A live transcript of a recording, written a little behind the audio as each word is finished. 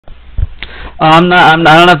I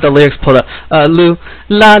don't have the lyrics pulled up. Lu,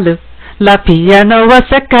 la piano wa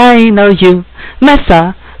sekai no yu,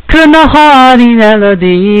 mesa, kuno ho ni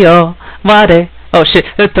melody o, ware, oh shit,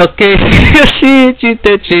 toke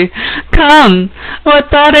yoshijitechi, kan,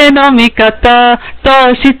 watare no mikata,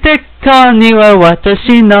 to shite ka ni wa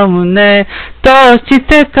watashi no mune, to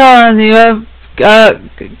shite ka ni wa,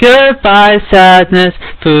 goodbye sadness,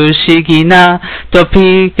 fushigi na,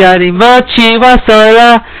 topikari mochi wa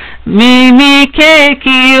sora, Mimi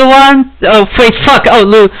keiki wan, oh wait, fuck, oh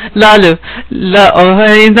lu, la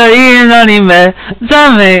ohai no inanime,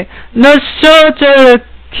 zame, no shoujo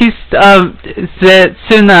kiss,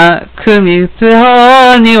 zetsuna, kumi,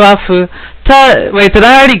 tsuho ni wa fu, wait, did I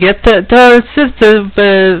already get that?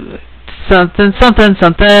 Something,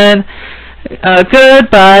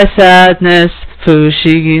 goodbye sadness,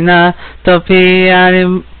 fushigi na, topi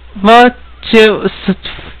ani mochi,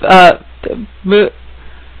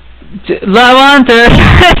 Lavender,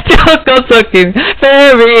 Chocosoki,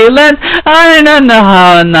 Fairyland, I don't know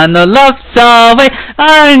how, no love's away,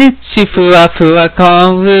 I need Fua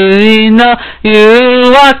Kongu, no, you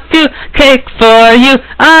want to cake for you,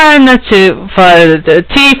 I'm not you for the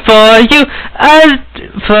tea for you, as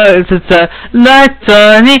for the light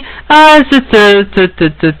on me, as the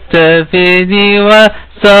video,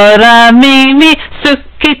 Sora Mimi,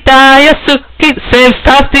 Sukitaya, save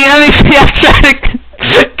stop the enemy, I'm trying to.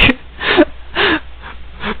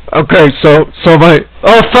 Okay, so my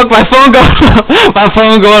fuck, my phone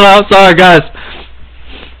going out. Sorry guys.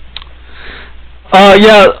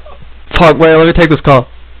 Yeah, fuck. Wait, let me take this call.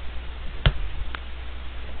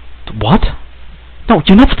 What? No,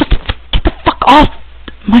 you're not supposed to get the fuck off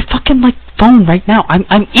my fucking phone right now.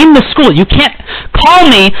 I'm in the school. You can't call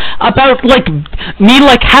me about me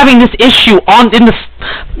having this issue in the.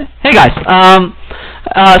 Hey guys.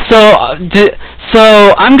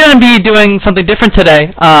 So I'm gonna be doing something different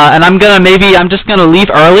today, and I'm just gonna leave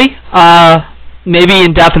early, maybe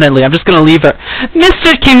indefinitely. I'm just gonna leave it.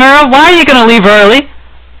 Mr. Kimura, why are you gonna leave early?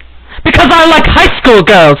 Because I like high school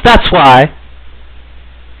girls, that's why.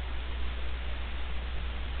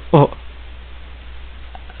 Oh.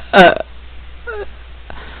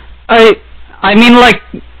 I mean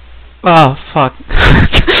oh fuck.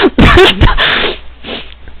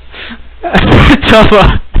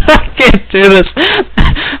 I can't do this.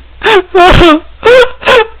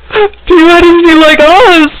 Why doesn't he like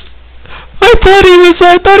us? I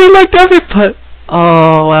thought he liked everybody.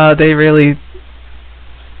 Oh wow, they really.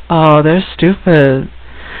 Oh, they're stupid.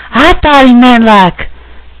 I thought he meant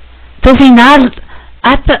does he not?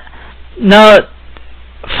 No.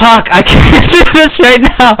 Fuck, I can't do this right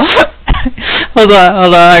now. Hold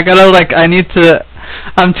on, I gotta I need to.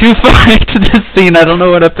 I'm too far into this scene. I don't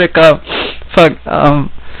know where to pick up. Fuck.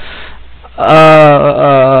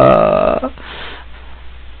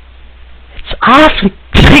 It's awfully.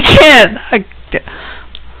 I can't.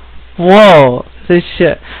 Whoa, this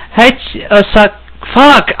shit. Hey, suck.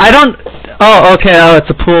 Fuck. I don't. Oh, okay. Oh, it's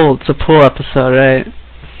a pool. It's a pool episode, right?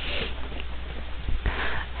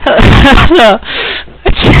 I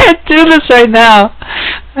can't do this right now.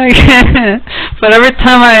 I can't. But every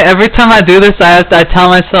time I do this, I tell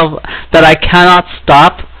myself that I cannot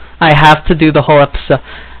stop. I have to do the whole episode.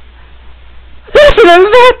 There's an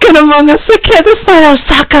American among us. I can't. This is not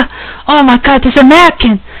Osaka. Oh my God, there's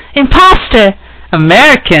American imposter.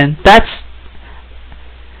 American. That's.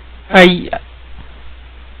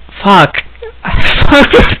 Fuck.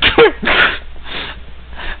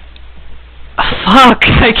 Fuck,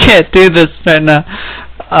 I can't do this right now.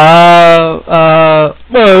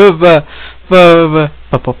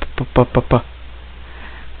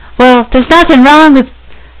 Well, there's nothing wrong with.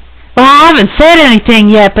 Well, I haven't said anything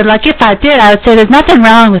yet, but if I did, I would say there's nothing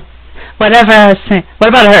wrong with whatever I was saying. What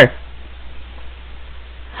about her?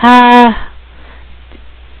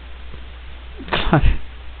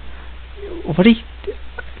 What are you?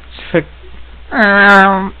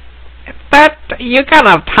 That you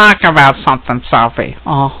gotta talk about something, Sophie.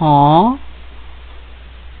 Oh.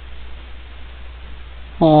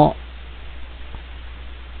 I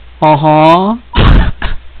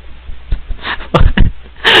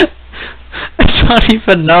don't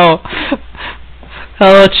even know.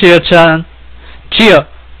 Hello, Chio-chan. Chio.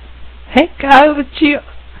 Hey, guys, Chio.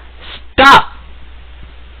 Stop.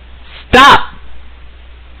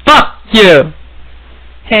 Fuck you.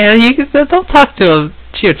 Hey, you don't talk to him.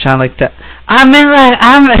 Chio-chan like that. I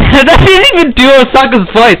didn't even do Osaka's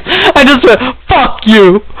voice. I just went, fuck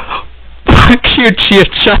you. Fuck you,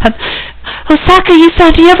 Chio-chan. Osaka, you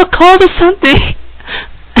said you have a cold or something?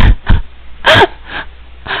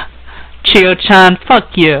 Chio-chan,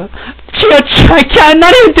 fuck you. I'm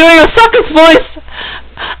not even doing Osaka's voice.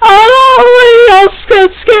 Oh, what else can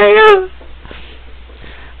scare you?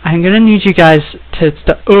 I'm gonna need you guys to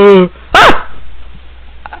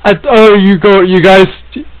you guys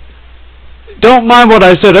don't mind what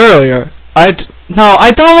I said earlier. No,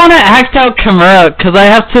 I don't want to act out Kimura, because I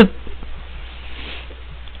have to...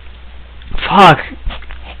 Fuck.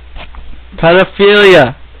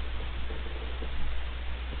 Pedophilia.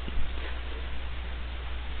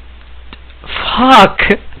 Fuck.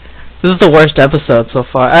 This is the worst episode so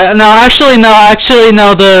far. Actually, no,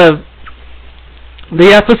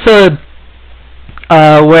 the episode,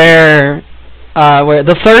 where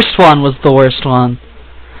the first one was the worst one.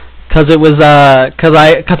 Cause it was cause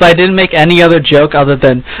I didn't make any other joke other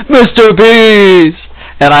than Mr. Beast,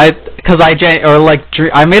 and I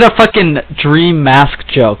made a fucking dream mask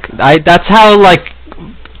joke. That's how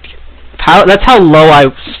low I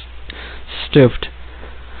stooped.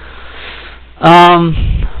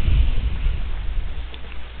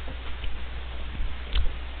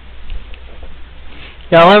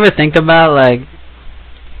 Y'all ever think about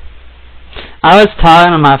I was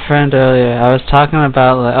talking to my friend earlier. I was talking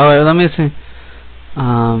about let me see.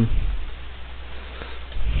 I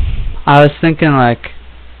was thinking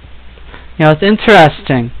it's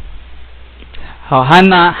interesting. Oh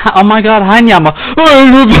my God, Hanyama.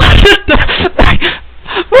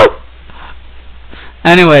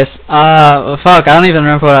 Anyways, fuck, I don't even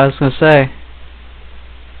remember what I was gonna say.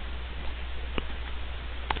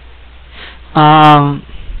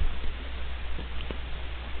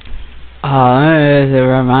 Let me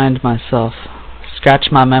remind myself.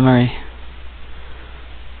 Scratch my memory.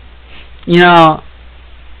 Yeah,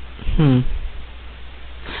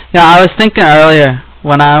 I was thinking earlier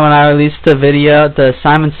when I released the video, the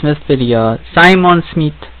Simon Smith video. Simon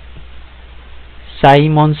Smith.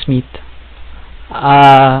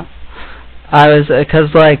 I was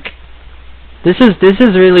this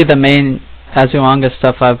is really the main Azumanga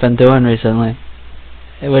stuff I've been doing recently,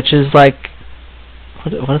 which is what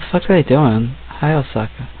the fuck are they doing? Hi,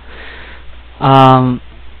 Osaka.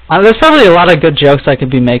 There's probably a lot of good jokes I could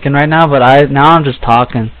be making right now, but now I'm just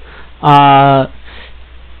talking.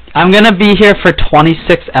 I'm gonna be here for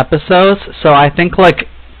 26 episodes, so I think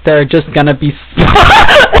they're just gonna be. Fuck!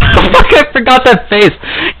 I forgot that face.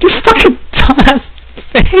 Your fucking dumbass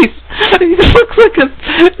face. You look like a.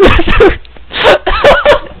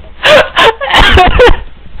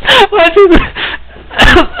 What is it?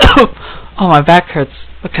 Oh, my back hurts.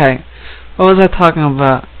 Okay. What was I talking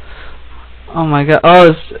about? Oh my God. Oh,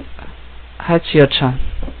 it's Hachio-chan.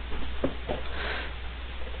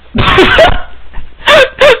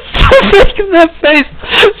 Stop making that face.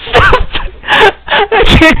 Stop. I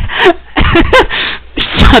can't.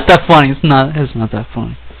 It's not that funny. It's not that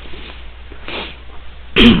funny.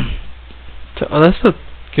 Oh, that's a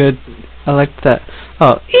good. I like that.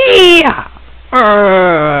 Oh, yeah.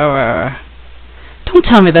 Don't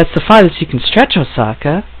tell me that's the farthest you can stretch,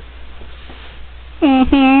 Osaka.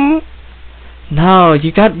 No,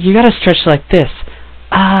 you gotta stretch like this.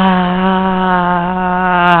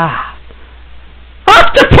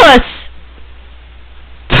 Octopus!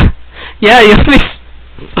 Yeah, you'll be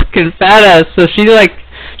fucking fat ass, so she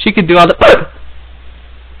could do all the.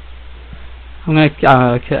 I'm gonna.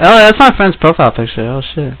 Okay. Oh, that's my friend's profile picture. Oh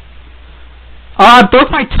shit. Oh, I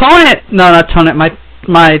broke my toenail. No, not toenail.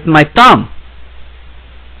 My thumb.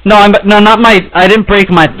 No, not my. I didn't break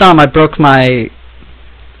my thumb. I broke the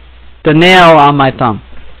nail on my thumb.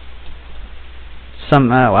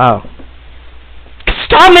 Wow.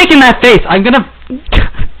 Stop making that face. I'm gonna.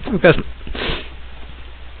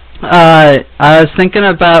 I was thinking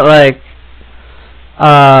about I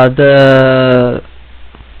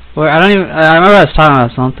remember I was talking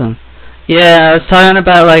about something. Yeah, I was talking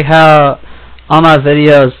about how all my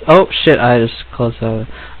videos. Oh shit! I just closed that.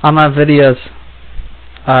 All my videos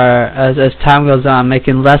are as time goes on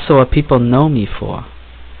making less of what people know me for.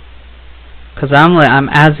 Cause I'm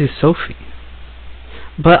Azzy Sophie,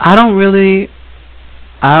 but I don't really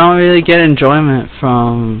get enjoyment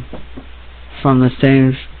from the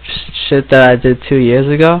same shit that I did 2 years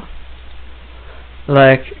ago.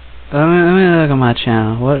 Let me look at my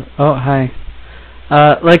channel. What? Oh, hi.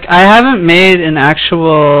 I haven't made an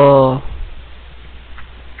actual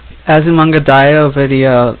Azumanga Daioh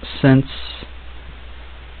video since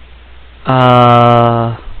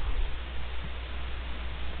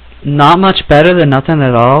not much better than nothing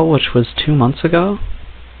at all, which was 2 months ago.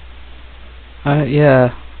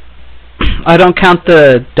 Yeah. I don't count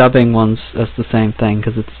the dubbing ones as the same thing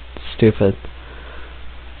because it's stupid.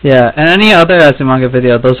 Yeah, and any other Azumanga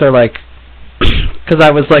video, those are because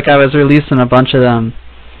I was releasing a bunch of them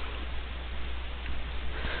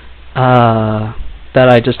that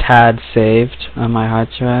I just had saved on my hard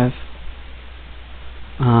drive.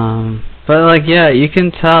 But like, yeah, you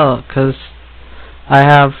can tell because I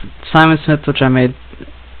have Simon Smith, which I made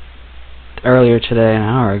earlier today, an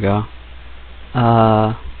hour ago.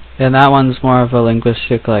 And that one's more of a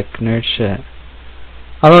linguistic, like, nerd shit.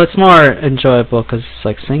 Although it's more enjoyable because it's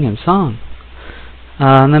like singing song.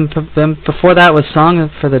 And then before that was Song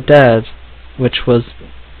for the Dead, which was,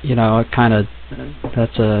 you know, kind of,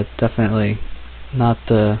 that's definitely not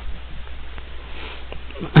the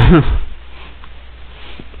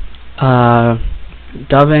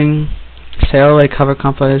dubbing Sail Away cover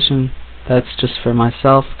compilation. That's just for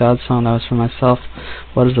myself. God's Song, that was for myself.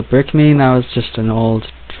 What does a brick mean? That was just an old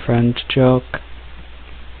friend joke.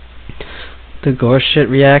 The gore shit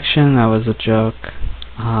reaction, that was a joke.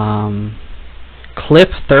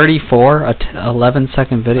 Clip 34, a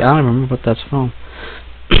 11-second video. I don't remember what that's from.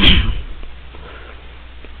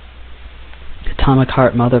 Atomic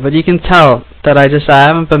Heart Mother. But you can tell that I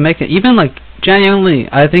haven't been making, even like genuinely,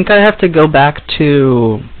 I think I have to go back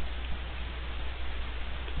to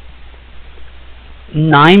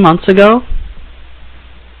 9 months ago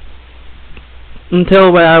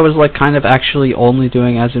until where I was like kind of actually only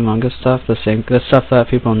doing Azumanga stuff, the stuff that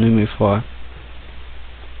people knew me for.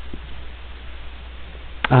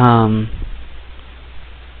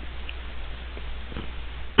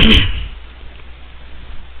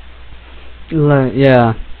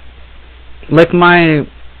 Yeah, like the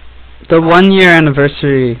 1 year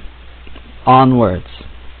anniversary onwards,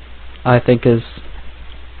 I think is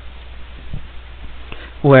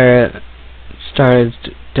where it started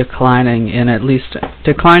declining in, at least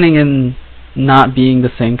declining in not being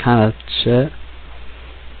the same kind of shit.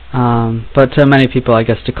 But to many people, I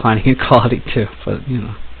guess declining in quality too. But you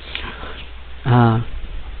know,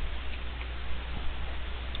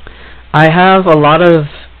 I have a lot of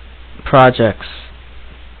projects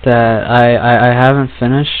that I haven't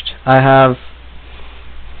finished. I have,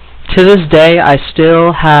 to this day, I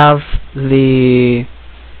still have the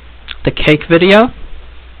cake video.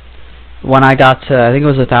 When I got to, I think it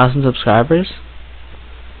was 1,000 subscribers,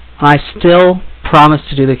 and I still promised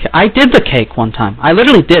to do the cake. I did the cake one time. I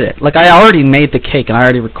literally did it. Like, I already made the cake and I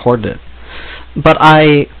already recorded it. But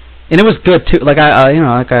and it was good too. Like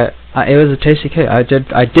it was a tasty cake. I did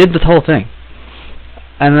the whole thing,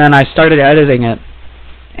 and then I started editing it,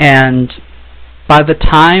 and by the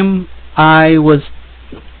time I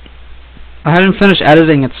hadn't finished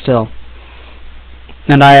editing it still,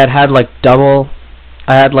 and I had like double.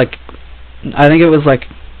 I think it was like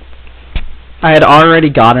I had already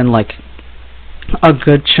gotten like a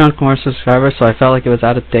good chunk more subscribers, so I felt like it was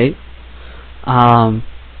out of date.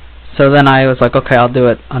 So then I was like, okay, I'll do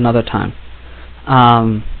it another time.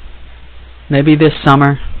 Maybe this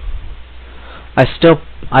summer. I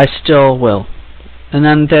still will. And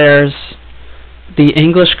then there's the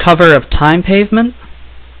English cover of Time Pavement,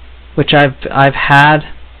 which I've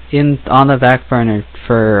had on the back burner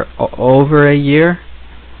for over a year.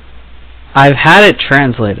 I've had it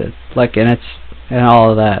translated, like, and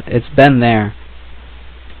all of that. It's been there.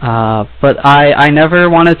 But I never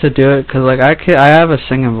wanted to do it because like I have a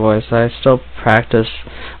singing voice. I still practice,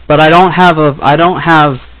 but I don't have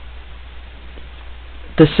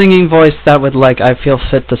the singing voice that would, like, I feel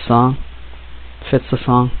fits the song.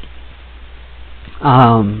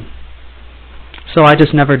 So I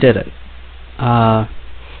just never did it. I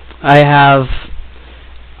have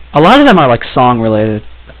a lot of them are like song related.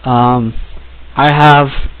 I have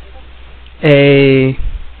an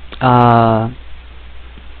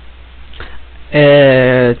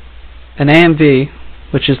AMV,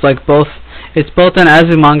 which is like it's both an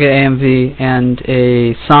Azumanga AMV and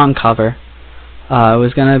a song cover. It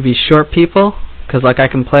was gonna be Short People, because like I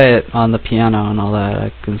can play it on the piano and all that.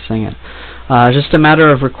 I can sing it. Just a matter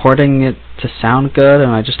of recording it to sound good,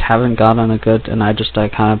 and I just haven't gotten a good, and I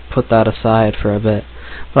kind of put that aside for a bit.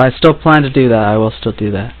 But I still plan to do that. I will still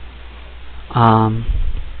do that.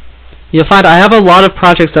 You'll find I have a lot of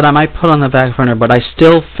projects that I might put on the back burner, but I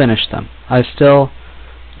still finish them. I still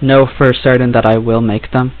know for certain that I will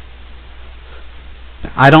make them.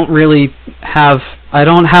 I don't have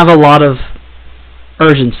a lot of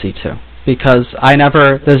urgency to, because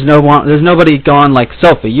there's nobody going like,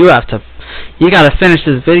 Sophie, you gotta finish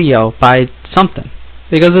this video by something,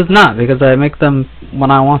 because it's not, because I make them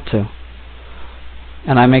when I want to,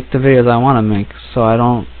 and I make the videos I want to make, so I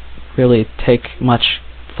don't really take much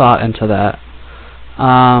thought into that.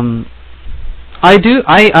 I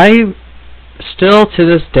still to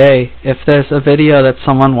this day, if there's a video that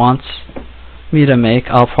someone wants me to make,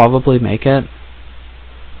 I'll probably make it.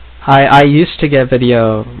 I used to get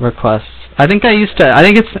video requests. I think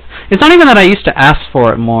it's It's not even that I used to ask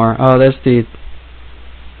for it more. Oh, there's the...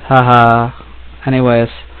 Haha. Anyways.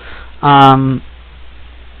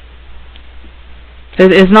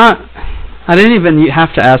 It's not... I didn't even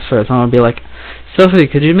have to ask for it. Someone would be like, Sophie,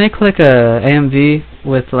 could you make like a AMV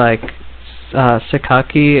with like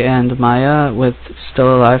Sakaki and Maya with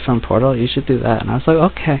Still Alive from Portal? You should do that. And I was like,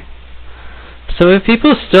 okay. So if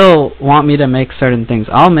people still want me to make certain things,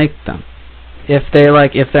 I'll make them. If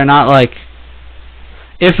they're not like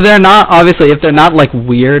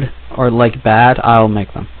weird or like bad, I'll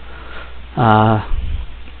make them.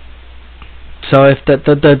 So if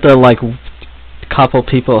the like couple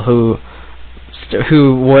people who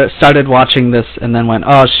started watching this and then went,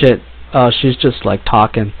 oh shit, oh she's just like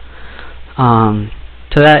talking, to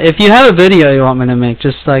that, if you have a video you want me to make,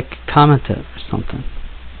 just like comment it or something.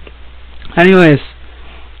 Anyways,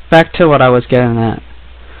 back to what I was getting at.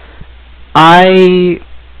 I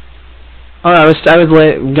was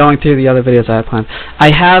going through the other videos I had planned. I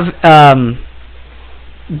have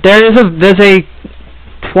there's a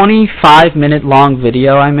 25-minute long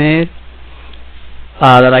video I made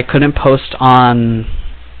that I couldn't post on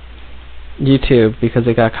YouTube because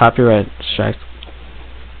it got copyright strikes.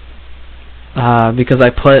 Because I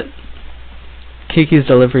put Kiki's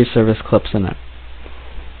Delivery Service clips in it.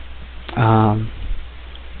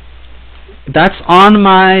 That's on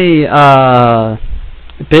my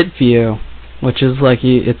BitView, which is like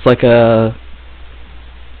it's like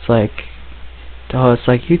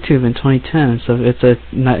YouTube in 2010. So it's a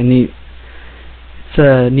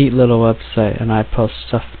neat little website, and I post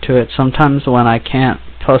stuff to it sometimes when I can't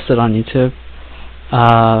post it on YouTube.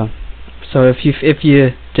 So if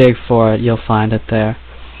you dig for it, you'll find it there.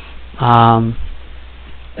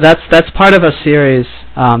 That's part of a series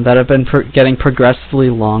that have been getting progressively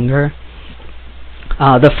longer.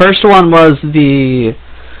 The first one was the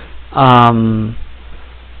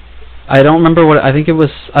I don't remember what I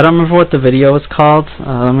don't remember what the video was called.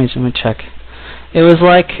 Let me check. It was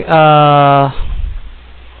like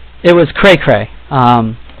it was Cray Cray.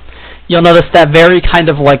 You'll notice that very kind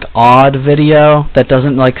of like odd video that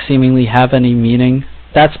doesn't like seemingly have any meaning.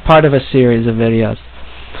 That's part of a series of videos.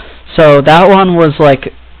 So that one was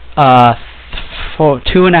like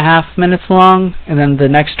 2.5 minutes long, and then the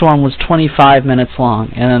next one was 25 minutes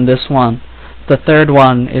long, and then this one, the third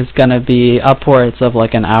one, is gonna be upwards of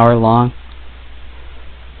like an hour long.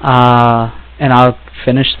 And I'll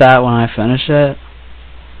finish that when I finish it.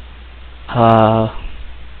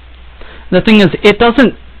 The thing is, it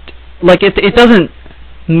doesn't like it doesn't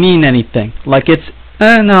mean anything. Like it's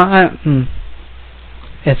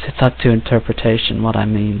it's up to interpretation what I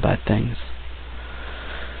mean by things.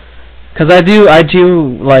 Because I do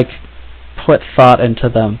like put thought into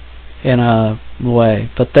them in a way,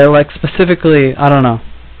 but they're like specifically, I don't know,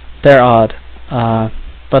 they're odd,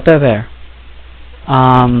 but they're there.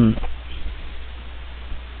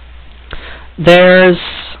 There's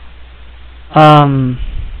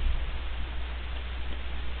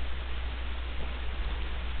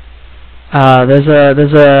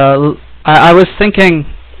I was thinking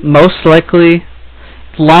most likely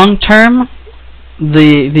long term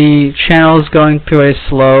the channel is going through a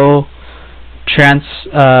slow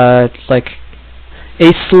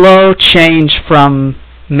slow change from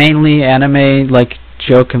mainly anime like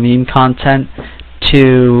joke and meme content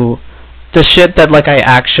to the shit that like I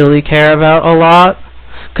actually care about a lot.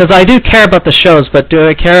 Because I do care about the shows, but do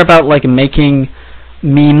I care about like making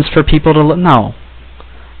memes for people to no.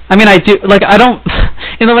 I mean I do, like I don't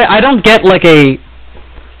in a way I don't get like they're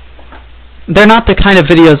not the kind of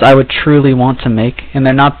videos I would truly want to make, and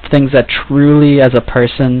they're not things that truly as a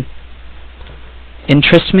person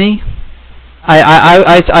interest me.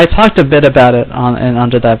 I talked a bit about it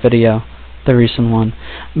under that video, the recent one,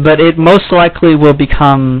 but it most likely will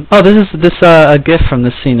become. Oh, a GIF from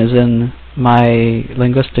this scene is in my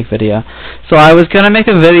linguistic video. So I was gonna make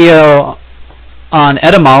a video on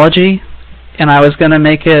etymology, and I was gonna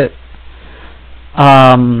make it.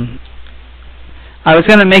 I was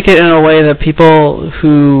gonna make it in a way that people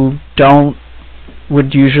who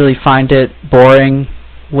would usually find it boring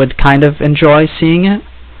would kind of enjoy seeing it.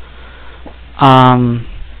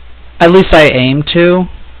 At least I aim to.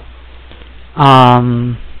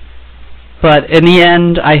 But in the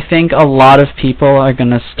end, I think a lot of people are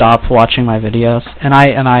gonna stop watching my videos, and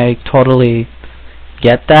I totally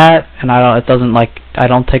get that, and I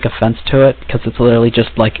don't take offense to it, because it's literally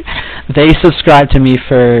just like they subscribe to me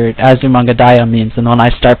for Azumanga Daioh memes, and when I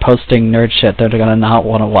start posting nerd shit, they're gonna not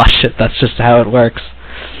want to watch it. That's just how it works.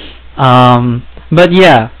 But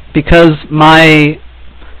yeah, because my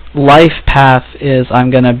life path is I'm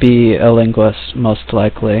gonna be a linguist most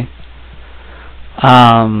likely.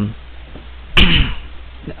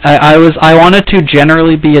 I wanted to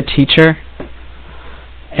generally be a teacher,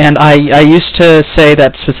 and I used to say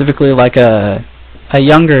that specifically like a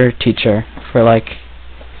younger teacher for like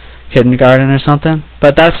kindergarten or something,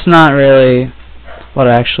 but that's not really what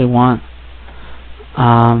I actually want.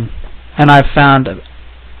 And I've found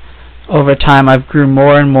over time I've grew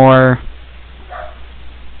more and more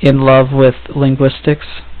in love with linguistics,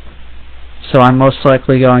 so I'm most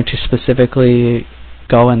likely going to specifically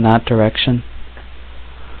go in that direction.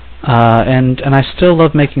 And I still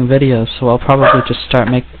love making videos, so I'll probably just start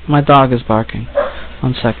my dog is barking.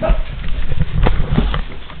 1 second.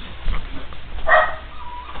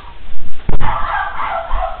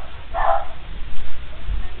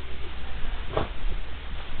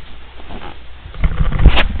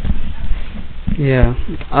 Yeah,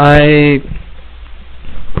 oh,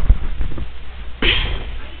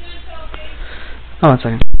 1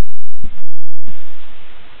 second.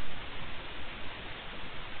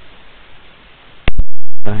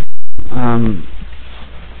 Sorry.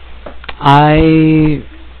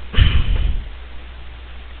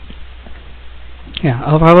 Yeah,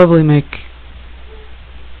 I'll probably make.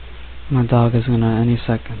 My dog is gonna any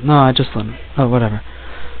second. No, I just let him. Oh, whatever.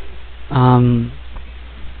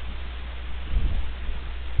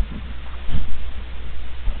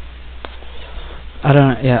 I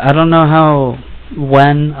don't know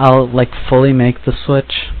when I'll like fully make the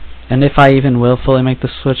switch, and if I even will fully make the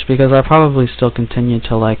switch, because I'll probably still continue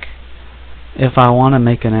to like, if I want to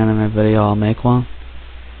make an anime video, I'll make one.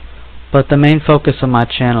 But the main focus of my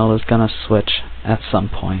channel is gonna switch at some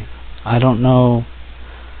point. I don't know.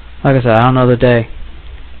 Like I said, I don't know the day.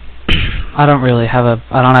 I don't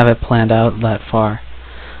have it planned out that far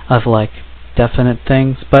of like definite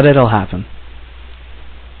things, but it'll happen.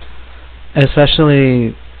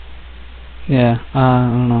 Especially, yeah, I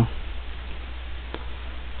don't know.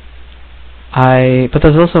 But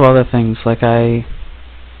there's also other things, like I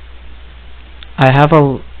have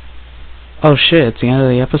a, oh shit, it's the end of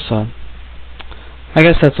the episode. I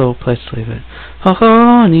guess that's a place to leave it.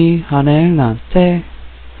 Hoho ni hane nante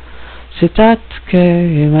shitatsuke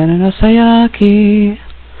yume no sayaki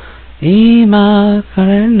ima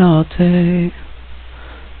kare no te.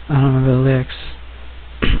 I don't remember the lyrics.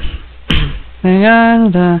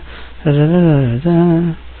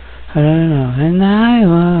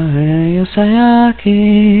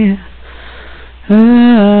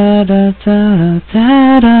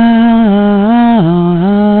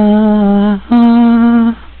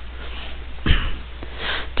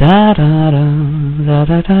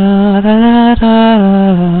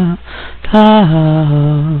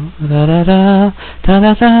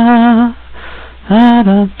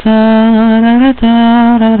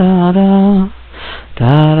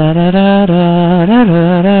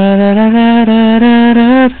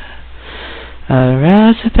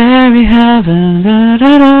 Raspberry heaven.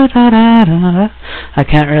 I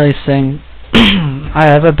can't really sing. I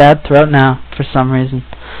have a bad throat now for some reason,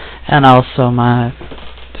 and also my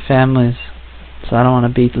family's, so I don't want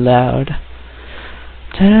to be loud.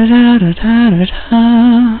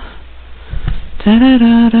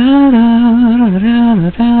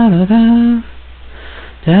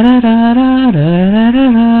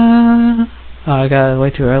 Oh, I got it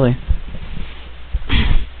way too early.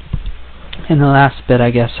 In the last bit,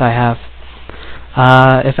 I guess I have.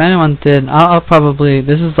 If anyone did, I'll probably.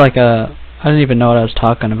 This is like a. I didn't even know what I was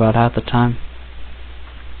talking about at the time.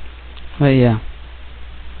 But yeah.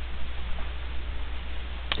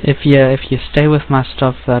 If you stay with my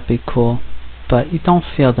stuff, that'd be cool. But you don't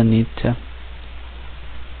feel the need to.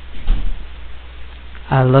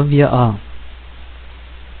 I love you all.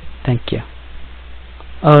 Thank you.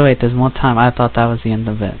 Oh wait, there's more time. I thought that was the end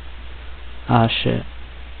of it. Ah shit.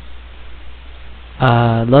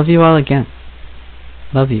 Love you all again.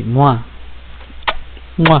 Love you. Mwah.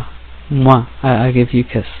 Mwah. Mwah. I give you a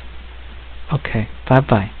kiss. Okay. Bye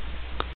bye.